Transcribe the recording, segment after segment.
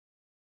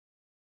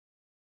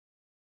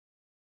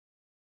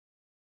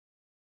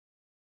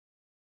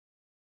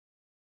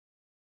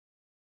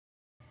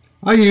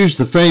I use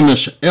the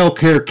famous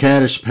elk hair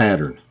caddis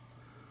pattern.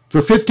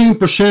 For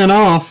 15%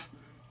 off,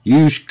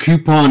 use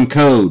coupon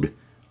code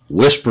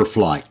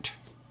WhisperFlight.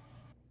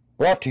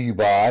 Brought to you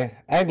by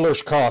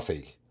Angler's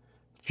Coffee,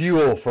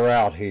 fuel for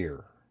out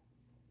here.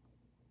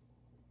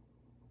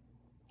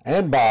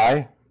 And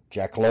by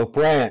Jackalope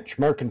Ranch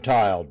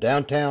Mercantile,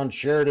 downtown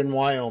Sheridan,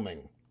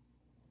 Wyoming.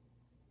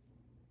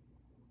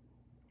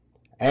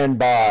 And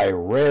by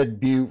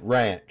Red Butte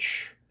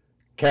Ranch,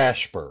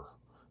 Casper,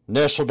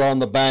 nestled on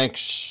the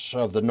banks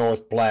of the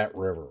North Platte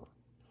River.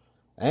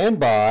 And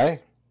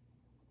by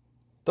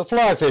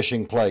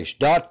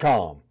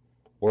theflyfishingplace.com,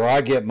 where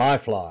I get my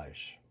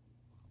flies.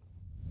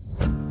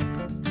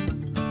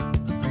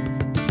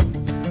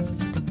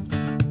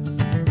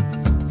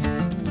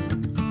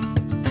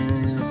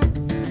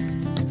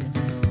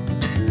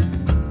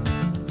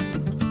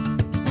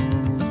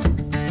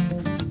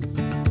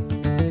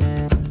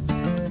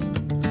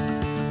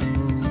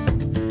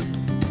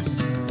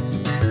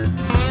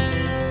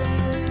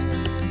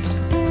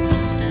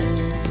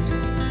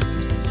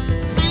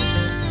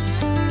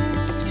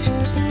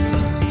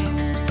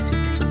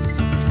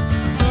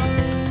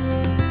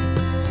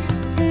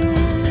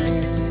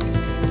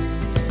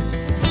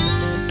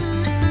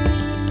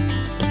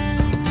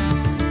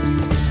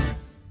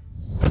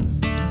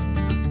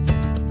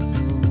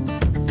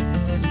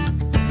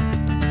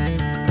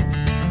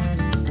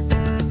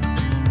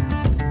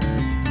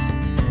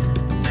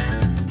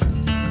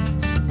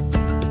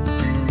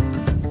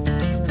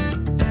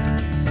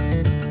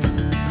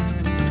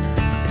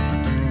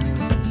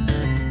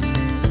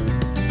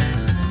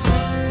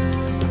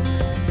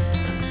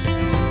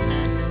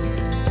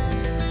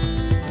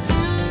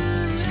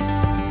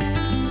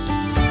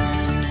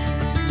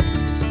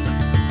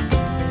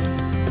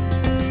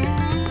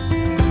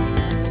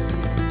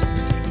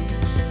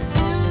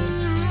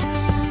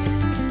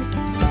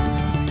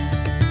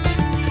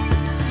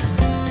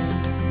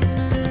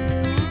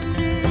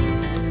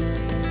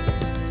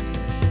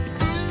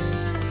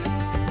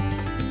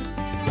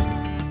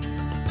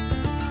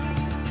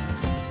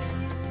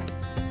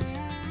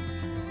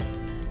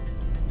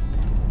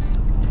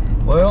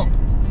 Well,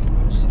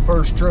 it's the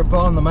first trip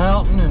on the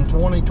mountain in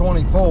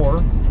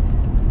 2024.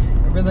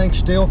 Everything's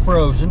still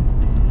frozen.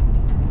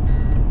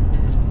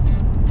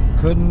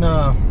 Couldn't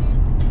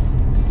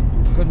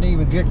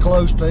even get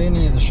close to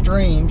any of the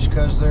streams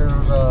because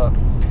there's a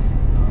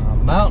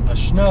mountain of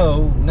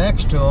snow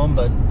next to them,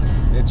 but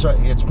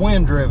it's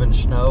wind-driven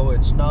snow.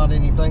 It's not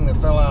anything that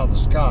fell out of the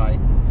sky.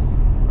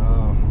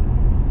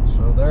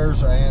 So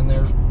there's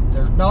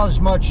not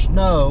as much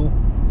snow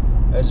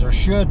as there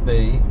should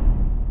be.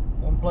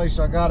 Place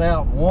I got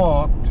out and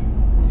walked,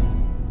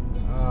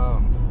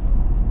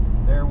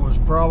 there was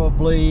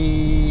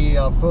probably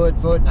a foot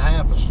and a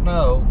half of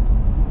snow,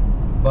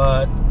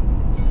 but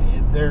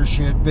there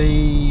should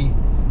be,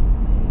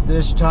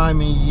 this time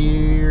of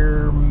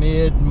year,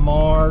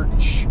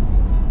 mid-March,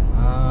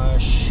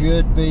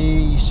 should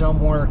be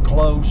somewhere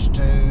close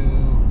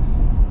to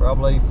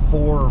probably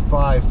 4 or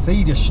 5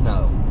 feet of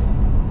snow.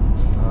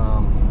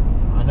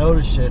 I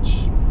noticed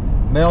it's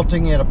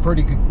melting at a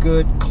pretty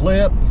good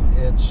clip.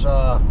 It's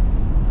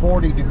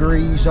 40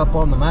 degrees up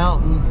on the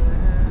mountain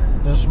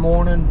this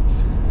morning.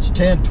 It's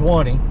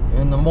 10:20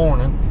 in the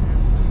morning.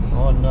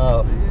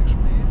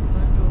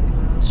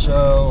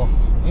 So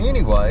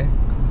anyway,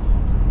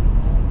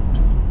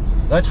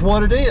 that's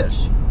what it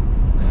is.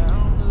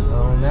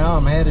 So now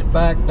I'm headed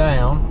back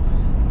down.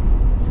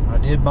 I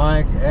did my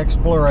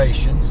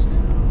exploration.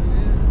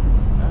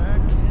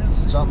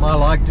 Something I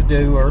like to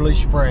do early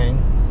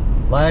spring.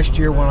 Last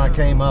year when I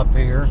came up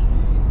here,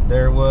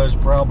 there was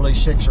probably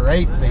 6 or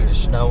 8 feet of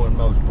snow in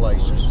most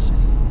places.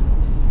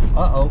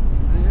 Uh-oh.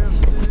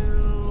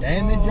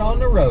 Damage on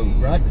the road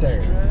right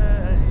there.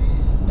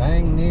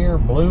 Dang near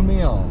blew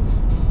me off.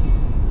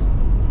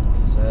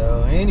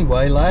 So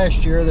anyway,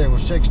 last year there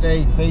was 6 to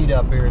 8 feet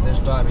up here this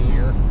time of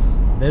year.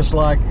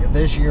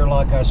 This year,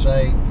 like I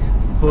say,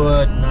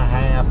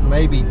 1.5 foot,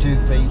 maybe 2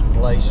 feet in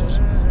places.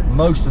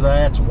 Most of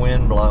that's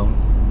wind blown.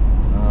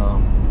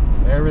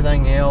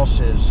 Everything else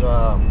is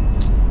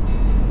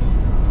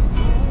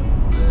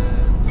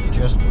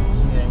just,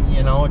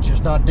 you know, it's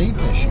just not deep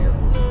this year.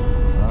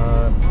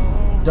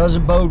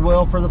 Doesn't bode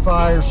well for the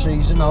fire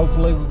season.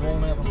 Hopefully we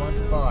won't have a bunch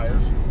of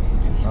fires.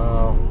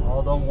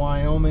 Although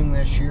Wyoming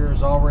this year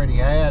has already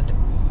had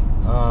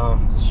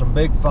some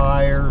big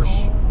fires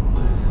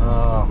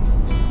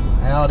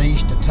out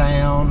east of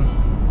town.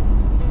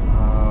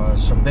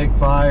 Some big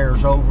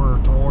fires over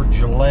toward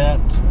Gillette.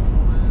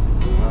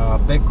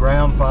 Big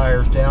ground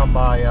fires down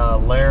by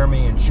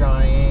Laramie and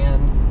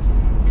Cheyenne.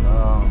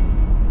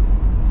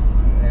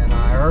 And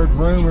I heard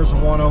rumors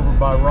of one over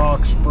by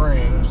Rock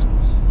Springs,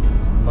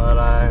 but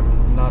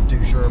I'm not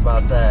too sure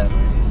about that.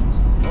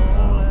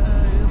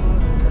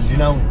 Because you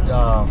know,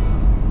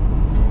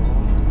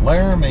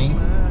 Laramie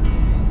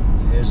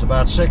is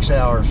about 6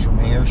 hours from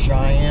here.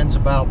 Cheyenne's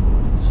about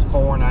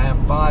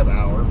 4.5, 5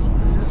 hours.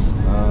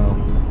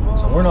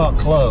 So we're not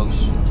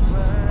close.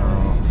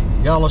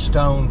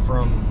 Yellowstone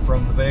from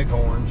the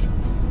Bighorns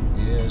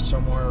is prize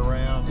somewhere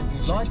around. If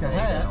you'd like a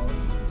hat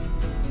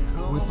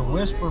with the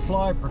Whisper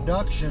Fly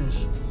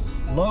Productions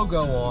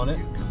logo on it,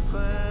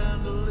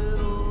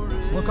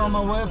 look on my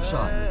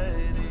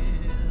website,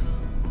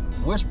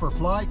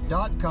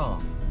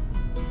 whisperflight.com.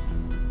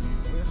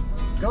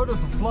 Go to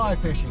the fly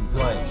fishing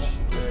place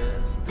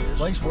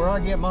where I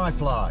get my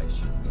flies.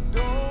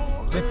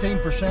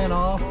 15%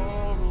 off,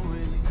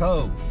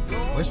 code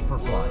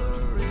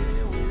WhisperFlight.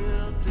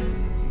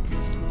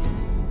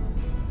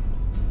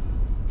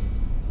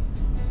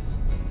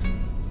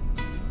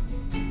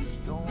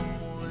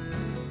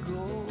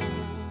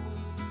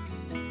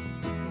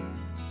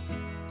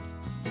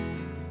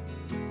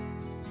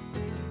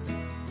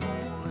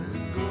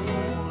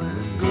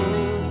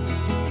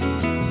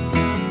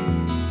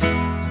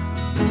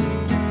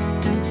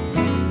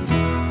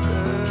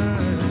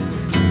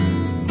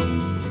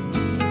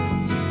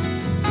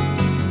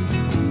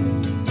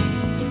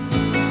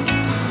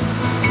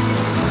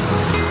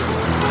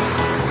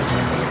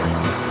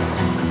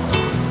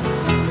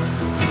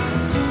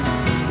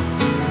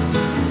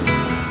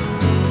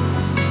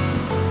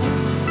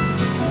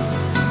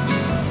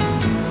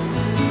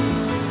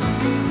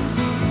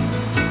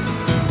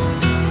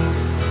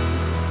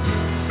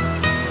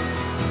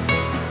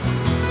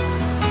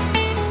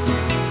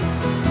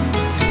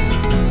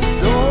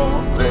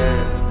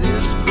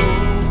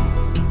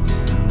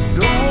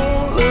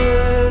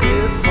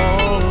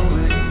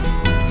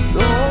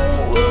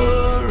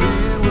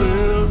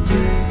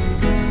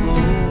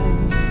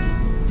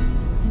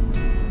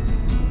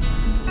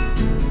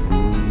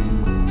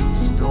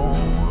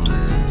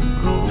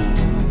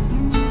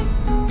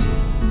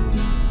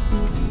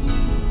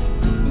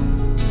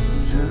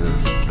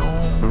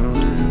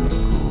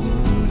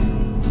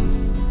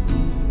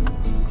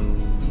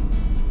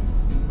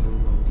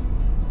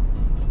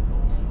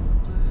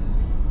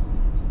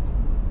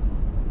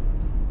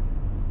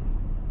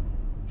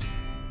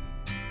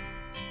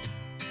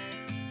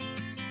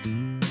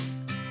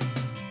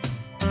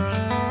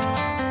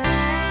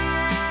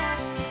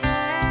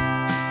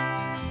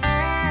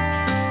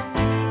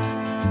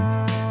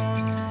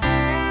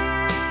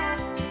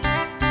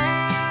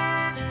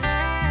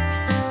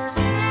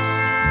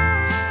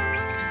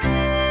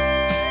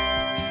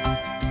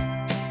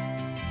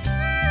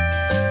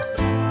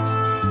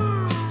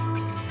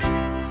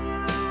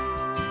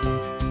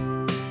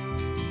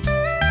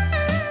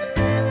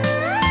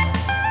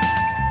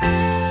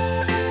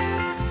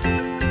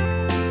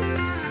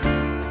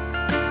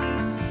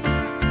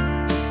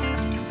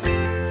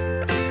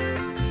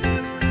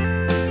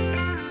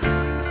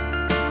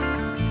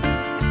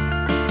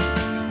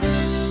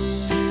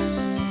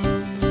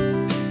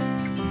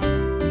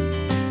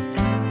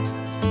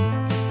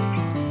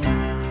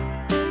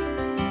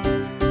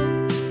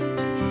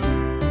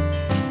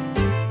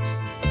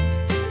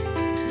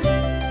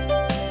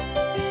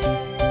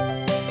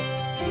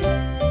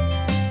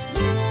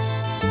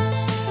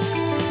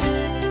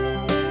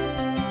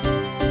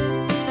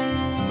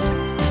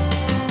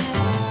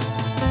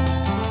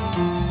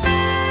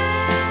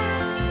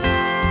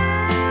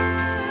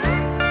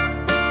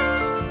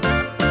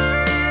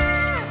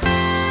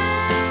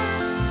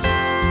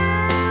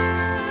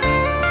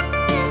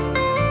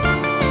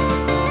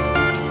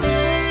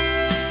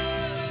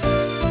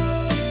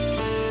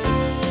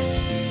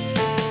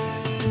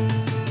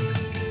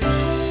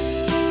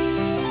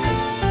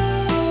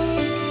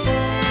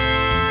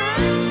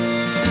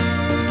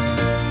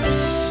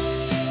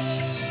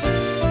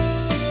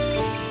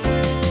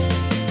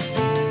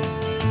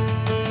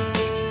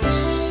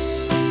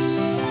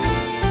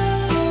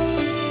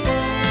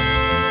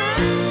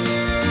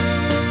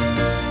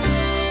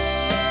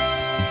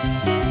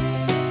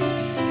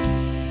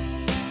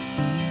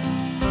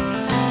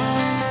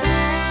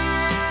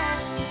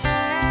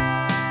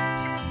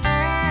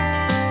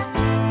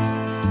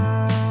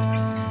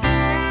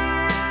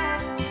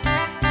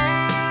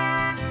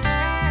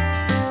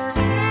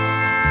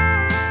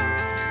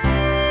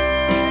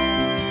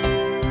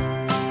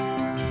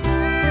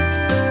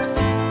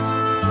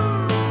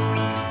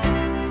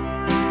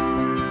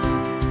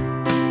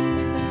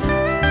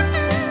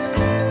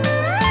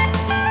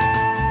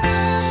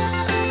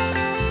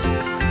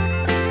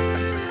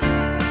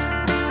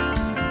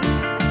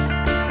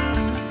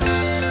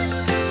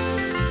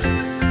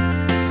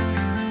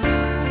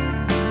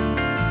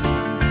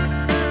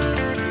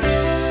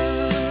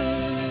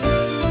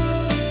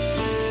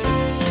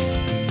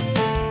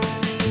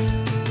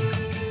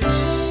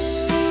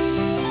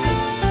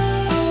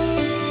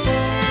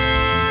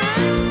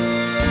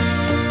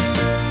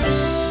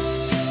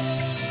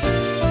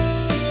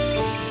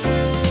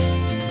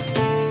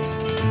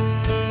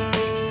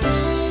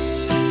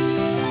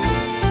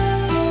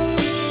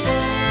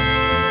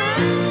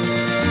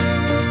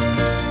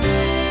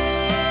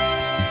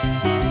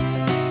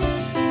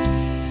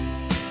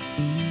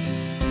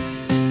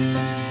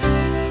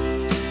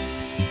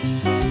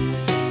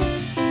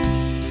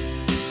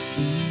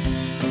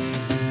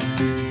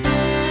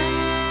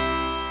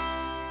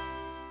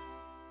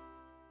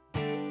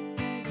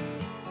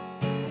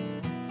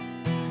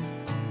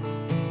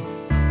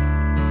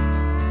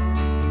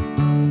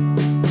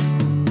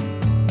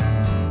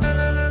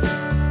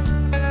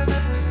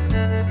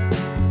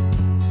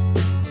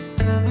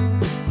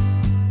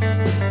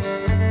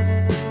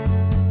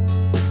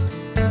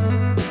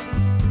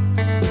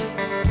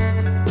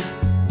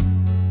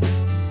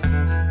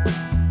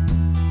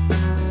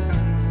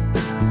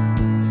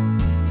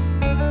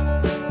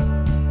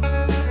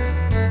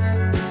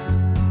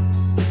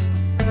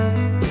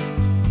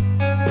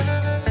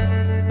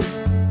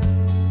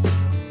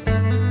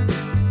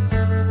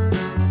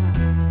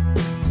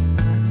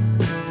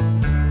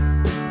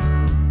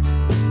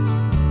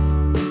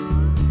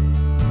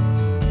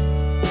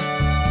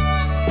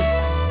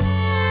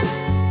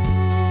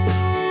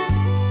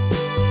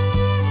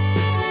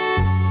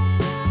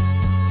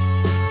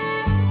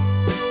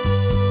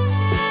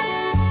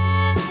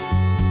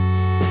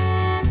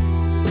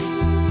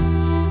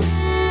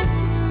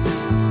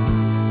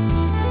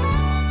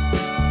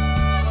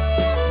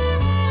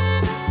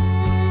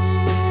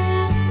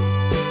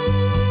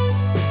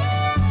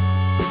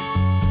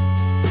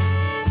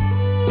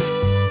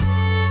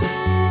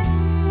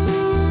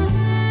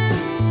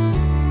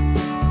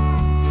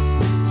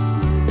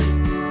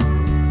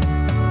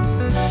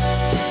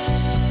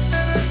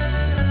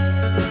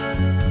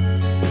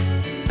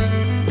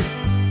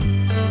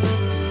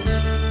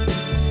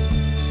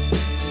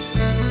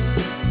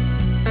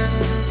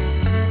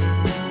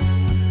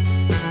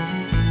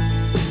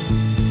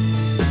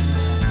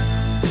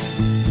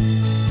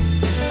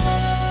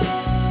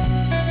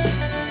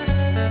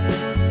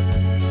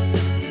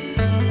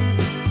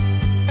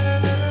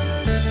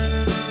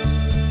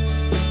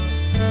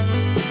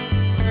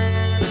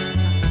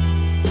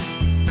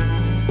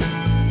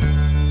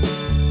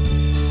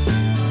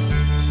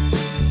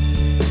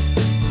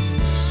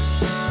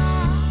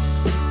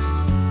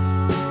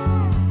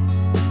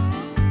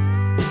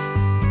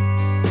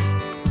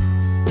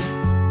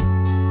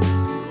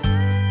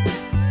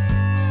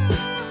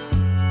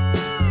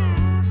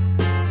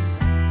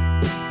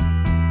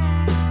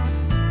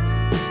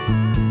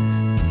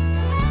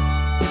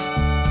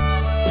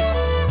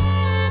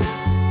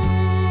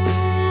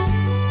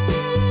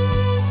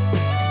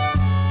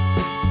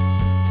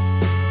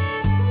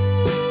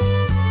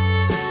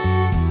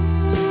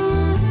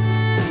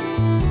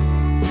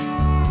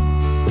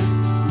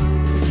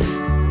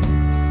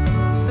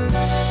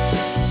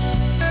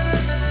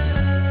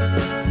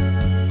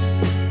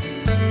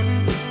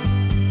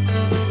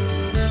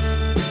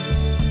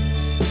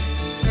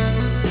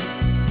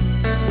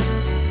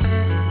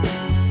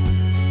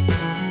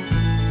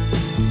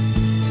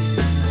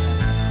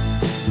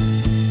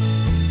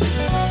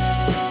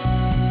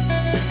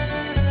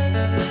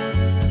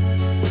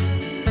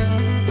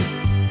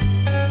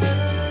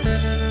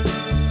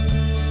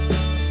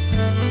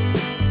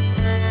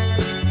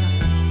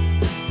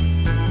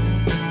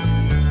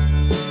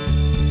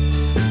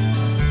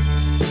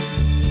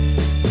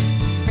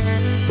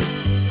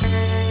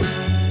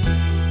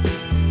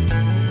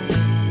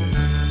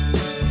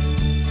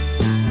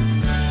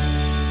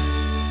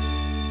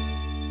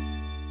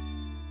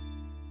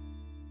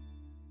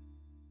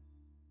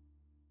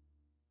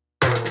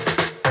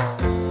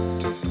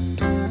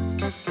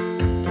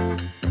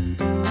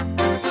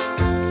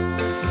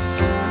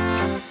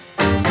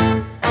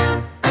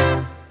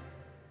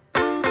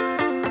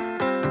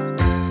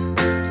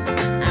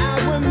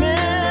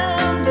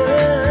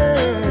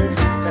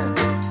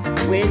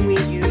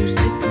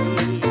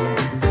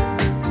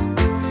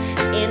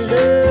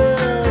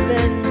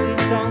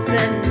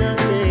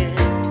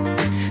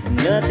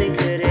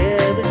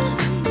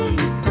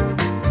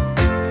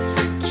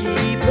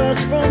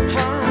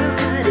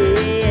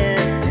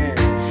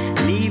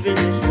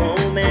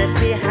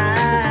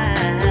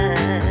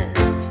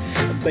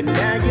 but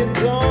now you're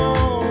gone.